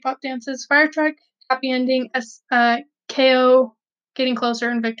 5 K-pop dances: Fire Truck, Happy Ending, KO, Getting Closer,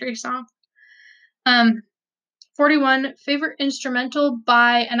 and Victory Song. 41, favorite instrumental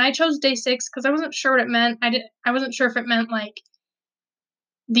by, and I chose Day 6 because I wasn't sure what it meant. I wasn't sure if it meant like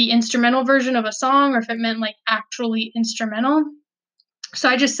the instrumental version of a song or if it meant like actually instrumental. So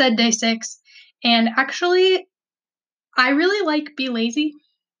I just said Day 6. And actually, I really like Be Lazy.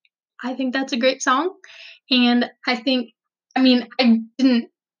 I think that's a great song. And I didn't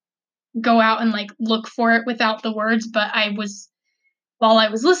go out and like look for it without the words, but while I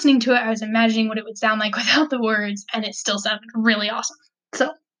was listening to it, I was imagining what it would sound like without the words, and it still sounded really awesome. So,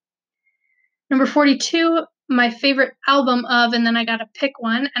 number 42, my favorite album of, and then I gotta pick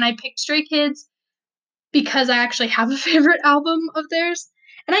one, and I picked Stray Kids because I actually have a favorite album of theirs,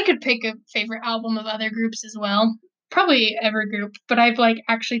 and I could pick a favorite album of other groups as well, probably every group, but I've like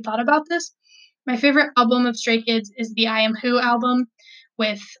actually thought about this. My favorite album of Stray Kids is the I Am Who album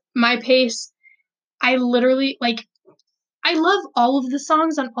with My Pace. I literally like I love all of the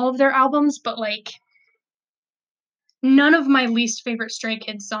songs on all of their albums, but like none of my least favorite Stray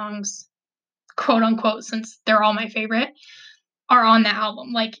Kids songs, quote unquote, since they're all my favorite, are on that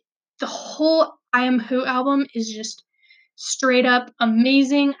album. Like the whole I Am Who album is just straight up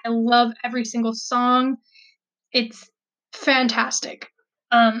amazing. I love every single song. It's fantastic.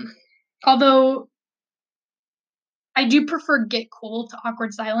 Although I do prefer Get Cool to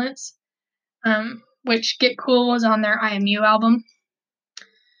Awkward Silence, which Get Cool was on their IMU album.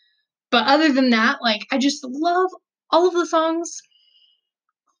 But other than that, like I just love all of the songs.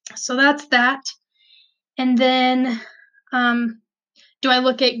 So that's that. And then do I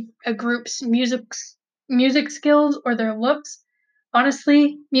look at a group's music skills or their looks?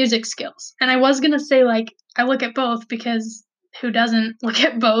 Honestly, music skills. And I was going to say like I look at both because who doesn't look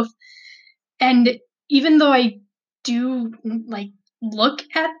at both? And even though I do like look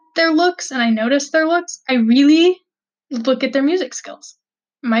at their looks and I notice their looks, I really look at their music skills.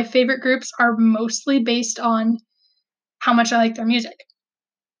 My favorite groups are mostly based on how much I like their music.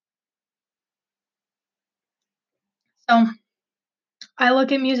 So I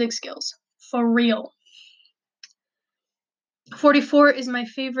look at music skills for real. 44 is my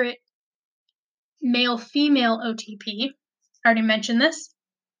favorite male-female OTP. I already mentioned this.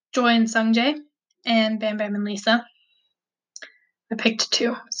 Joy and Sungjae and Bam Bam and Lisa. I picked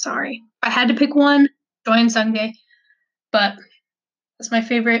 2. Sorry. I had to pick one, Joy and Sungjae, but that's my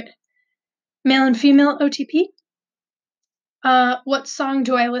favorite male and female OTP. What song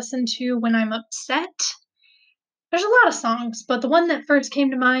do I listen to when I'm upset? There's a lot of songs, but the one that first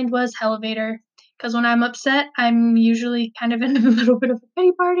came to mind was Elevator. Because when I'm upset, I'm usually kind of in a little bit of a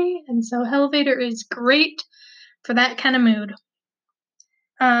pity party, and so Elevator is great for that kind of mood.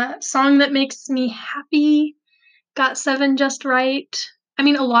 Song that makes me happy, Got 7 Just Right. I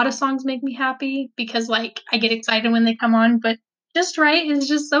mean, a lot of songs make me happy because, like, I get excited when they come on, but Just Right is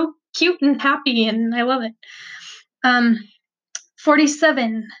just so cute and happy, and I love it.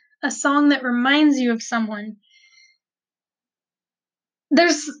 47, a song that reminds you of someone.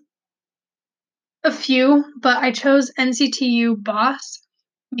 There's a few, but I chose NCTU Boss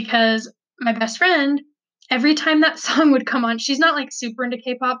because my best friend, every time that song would come on, she's not like super into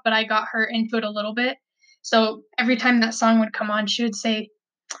K-pop, but I got her into it a little bit. So every time that song would come on, she would say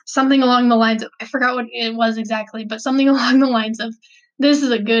something along the lines of, I forgot what it was exactly, but something along the lines of, this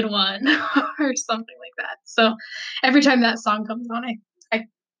is a good one, or something like that. So every time that song comes on, it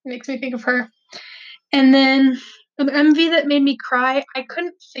makes me think of her. And then the MV that made me cry, I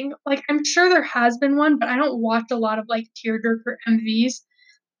couldn't think, like, I'm sure there has been one, but I don't watch a lot of, like, tearjerker MVs.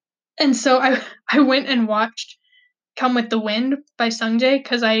 And so I went and watched Come With the Wind by Sungjae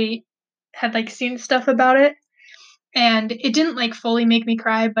because I had, like, seen stuff about it. And it didn't, like, fully make me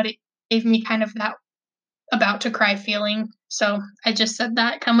cry, but gave me kind of that about to cry feeling. So I just said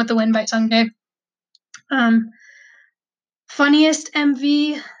that. Come with the Wind by Sungjae. Um, Funniest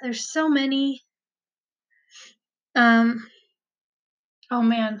MV, there's so many. Um, oh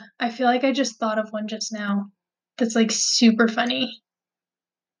man, I feel like I just thought of one just now that's like super funny.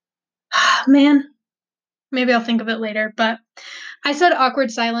 Man, maybe I'll think of it later, but I said Awkward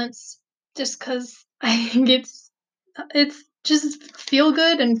Silence just because I think it's just feel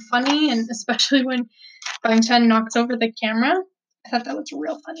good and funny, and especially when Bangchan knocks over the camera. I thought that was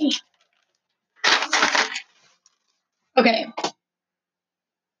real funny. Okay.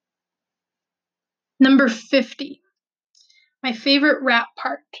 Number 50. My favorite rap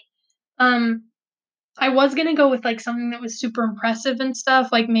part. Um, I was gonna go with like something that was super impressive and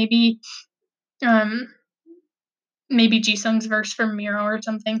stuff, like um maybe Jisung's verse from Miro or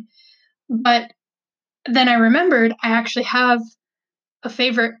something. But then I remembered I actually have a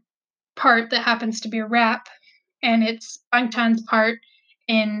favorite part that happens to be a rap, and it's Bangchan's part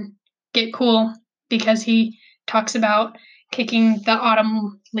in Get Cool because he talks about kicking the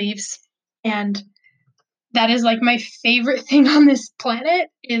autumn leaves, and that is like my favorite thing on this planet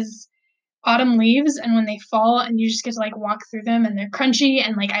is autumn leaves, and when they fall and you just get to like walk through them and they're crunchy,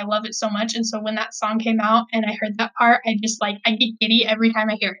 and like I love it so much. And so when that song came out and I heard that part, I just like I get giddy every time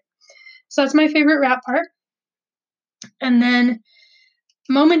I hear it. So that's my favorite rap part. And then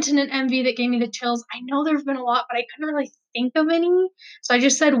moment in an MV that gave me the chills. I know there've been a lot, but I couldn't really think of any. So I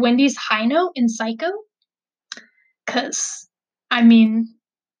just said Wendy's high note in Psycho. Cause I mean,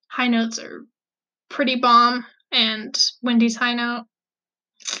 high notes are pretty bomb, and Wendy's high note.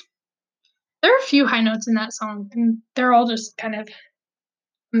 There are a few high notes in that song, and they're all just kind of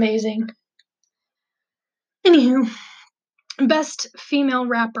amazing. Anywho, best female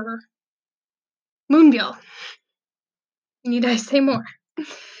rapper, Moonbyul. Need I say more?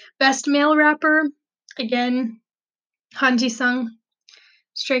 Best male rapper, again, Hanji Sung,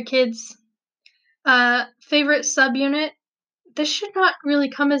 Stray Kids. Favorite subunit. This should not really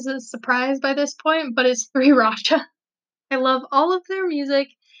come as a surprise by this point, but it's Three Racha. I love all of their music,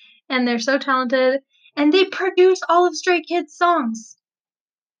 and they're so talented, and they produce all of Stray Kids' songs.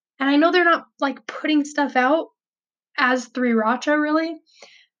 And I know they're not like putting stuff out as Three Racha really,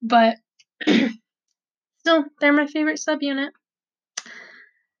 but still, they're my favorite subunit.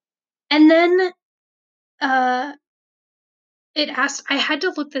 And then uh, it asked, I had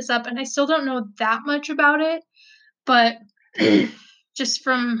to look this up, and I still don't know that much about it, but just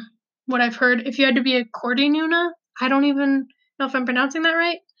from what I've heard, if you had to be a Cordy Nuna, I don't even know if I'm pronouncing that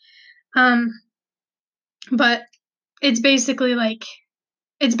right. But it's basically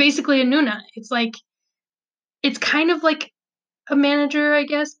a Nuna. It's like it's kind of like a manager, I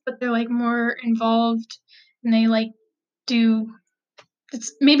guess, but they're like more involved, and they like do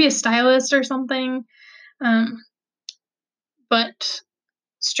it's maybe a stylist or something. Um, but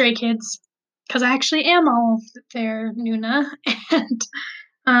Stray Kids, because I actually am all of their Nuna, and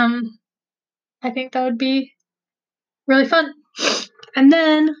um, I think that would be really fun. And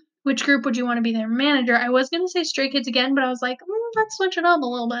then, which group would you want to be their manager? I was gonna say Stray Kids again, but I was like, let's switch it up a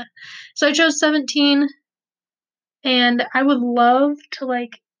little bit. So I chose 17, and I would love to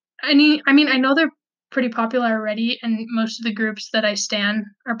like. I mean, I know they're pretty popular already, and most of the groups that I stan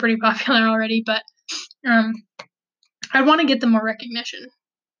are pretty popular already. But um, I want to get them more recognition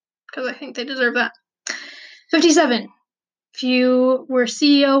because I think they deserve that. 57. If you were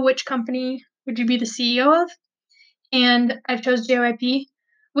CEO, which company would you be the CEO of? And I've chose JYP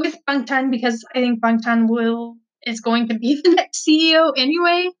with Bangtan because I think Bangtan is going to be the next CEO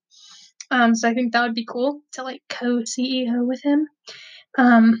anyway. So I think that would be cool to like co-CEO with him.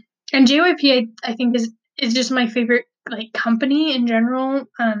 And JYP I think is just my favorite like company in general.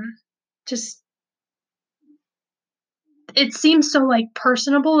 Just it seems so like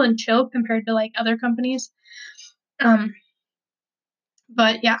personable and chill compared to like other companies.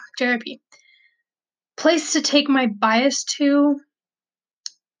 But yeah, JYP. Place to take my bias to.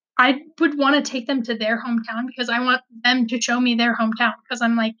 I would want to take them to their hometown because I want them to show me their hometown because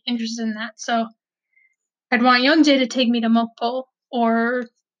I'm like interested in that. So I'd want Youngjae to take me to Mokpo or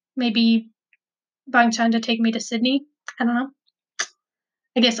maybe Bangchan to take me to Sydney. I don't know.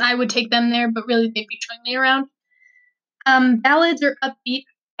 I guess I would take them there, but really they'd be showing me around. Ballads are upbeat.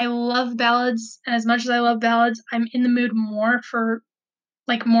 I love ballads, and as much as I love ballads, I'm in the mood more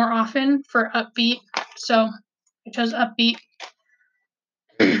often for upbeat. So I chose upbeat.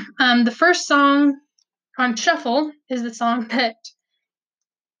 The first song on Shuffle is the song that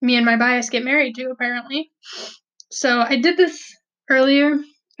me and my bias get married to, apparently. So I did this earlier,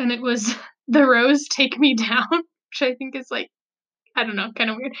 and it was The Rose Take Me Down, which I think is like, I don't know,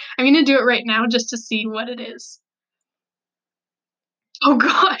 kinda weird. I'm gonna do it right now just to see what it is. Oh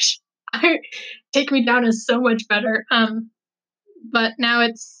gosh. I Take Me Down is so much better, but now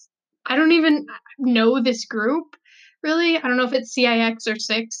it's I don't even know this group, really. I don't know if it's CIX or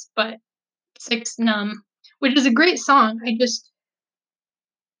Six, but Six Numb, which is a great song. I just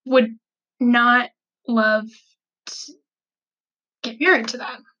would not love to get married to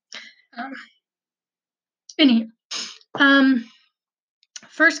that. Um, Anywho, um,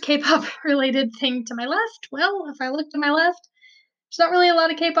 first K-pop related thing to my left. Well, if I look to my left, there's not really a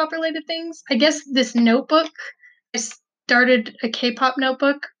lot of K-pop related things. I guess this notebook, I started a K-pop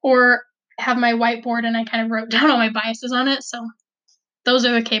notebook, or I have my whiteboard and I kind of wrote down all my biases on it. So those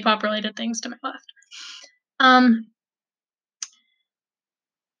are the K-pop related things to my left. Um,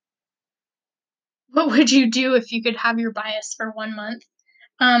 what would you do if you could have your bias for 1 month?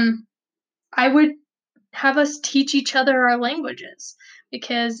 Um, I would have us teach each other our languages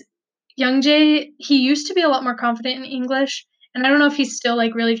because Youngjae, he used to be a lot more confident in English, and I don't know if he's still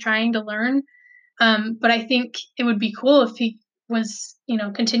like really trying to learn. But I think it would be cool if he was,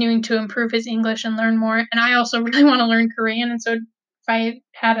 continuing to improve his English and learn more. And I also really want to learn Korean, and so if I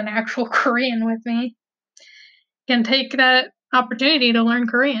had an actual Korean with me, can take that opportunity to learn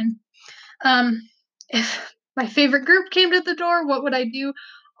Korean. If my favorite group came to the door, what would I do?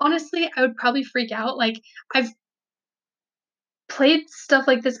 Honestly, I would probably freak out. Like, I've played stuff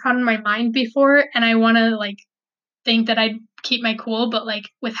like this on my mind before, and I want to like think that I'd keep my cool, but like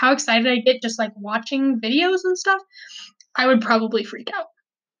with how excited I get just like watching videos and stuff, I would probably freak out.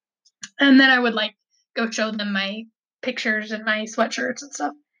 And then I would like go show them my pictures and my sweatshirts and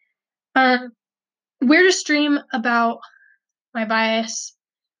stuff. Um, where to stream about my bias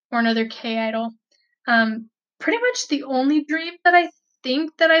or another K idol. Um, Pretty much the only dream that I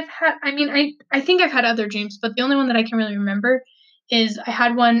think that I've had. I mean, I think I've had other dreams, but the only one that I can really remember is I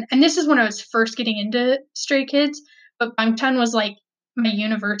had one, and this is when I was first getting into Stray Kids. But Bangchan was like my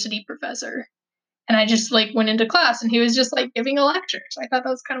university professor, and I just like went into class, and he was just like giving a lecture. So I thought that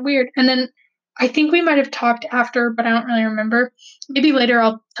was kind of weird. And then I think we might have talked after, but I don't really remember. Maybe later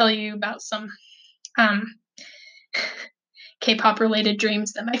I'll tell you about some um, K-pop related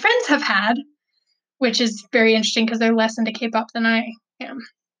dreams that my friends have had, which is very interesting because they're less into K-pop than I am.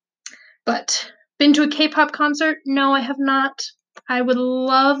 But been to a K-pop concert? No, I have not. I would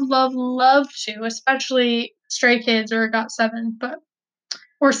love, love, love to, especially Stray Kids or GOT7, but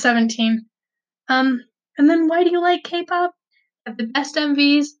or 17. Um, and then why do you like K-pop? Have the best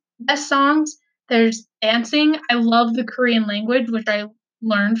MVs, best songs. There's dancing. I love the Korean language, which I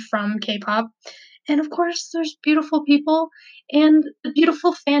learned from K-pop. And of course, there's beautiful people and the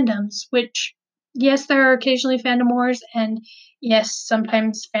beautiful fandoms, which, yes, there are occasionally fandom wars, and yes,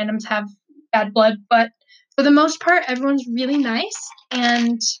 sometimes fandoms have bad blood, but for the most part, everyone's really nice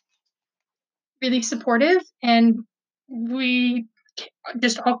and really supportive, and we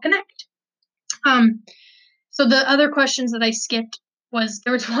just all connect. Um, so the other questions that I skipped was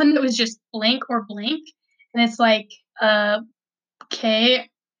there was one that was just blank or blank, and it's like, okay,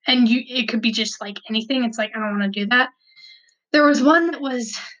 and it could be just like anything. It's like I don't want to do that. There was one that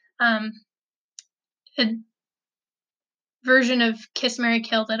was um, a version of Kiss Mary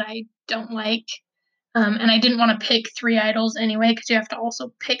Kill that I don't like, and I didn't want to pick three idols anyway because you have to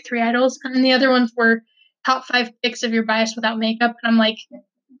also pick three idols. And then the other ones were top 5 picks of your bias without makeup, and I'm like,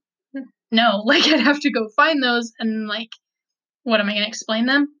 no, like I'd have to go find those, and like, what am I going to explain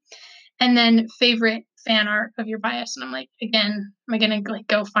them? And then favorite fan art of your bias, and I'm like, again, am I going to like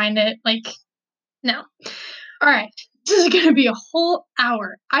go find it? Like, no. All right. This is going to be a whole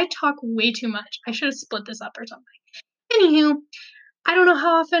hour. I talk way too much. I should have split this up or something. Anywho, I don't know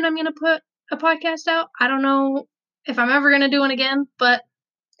how often I'm going to put a podcast out. I don't know if I'm ever going to do one again, but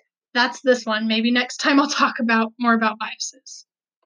that's this one. Maybe next time I'll talk about more about biases.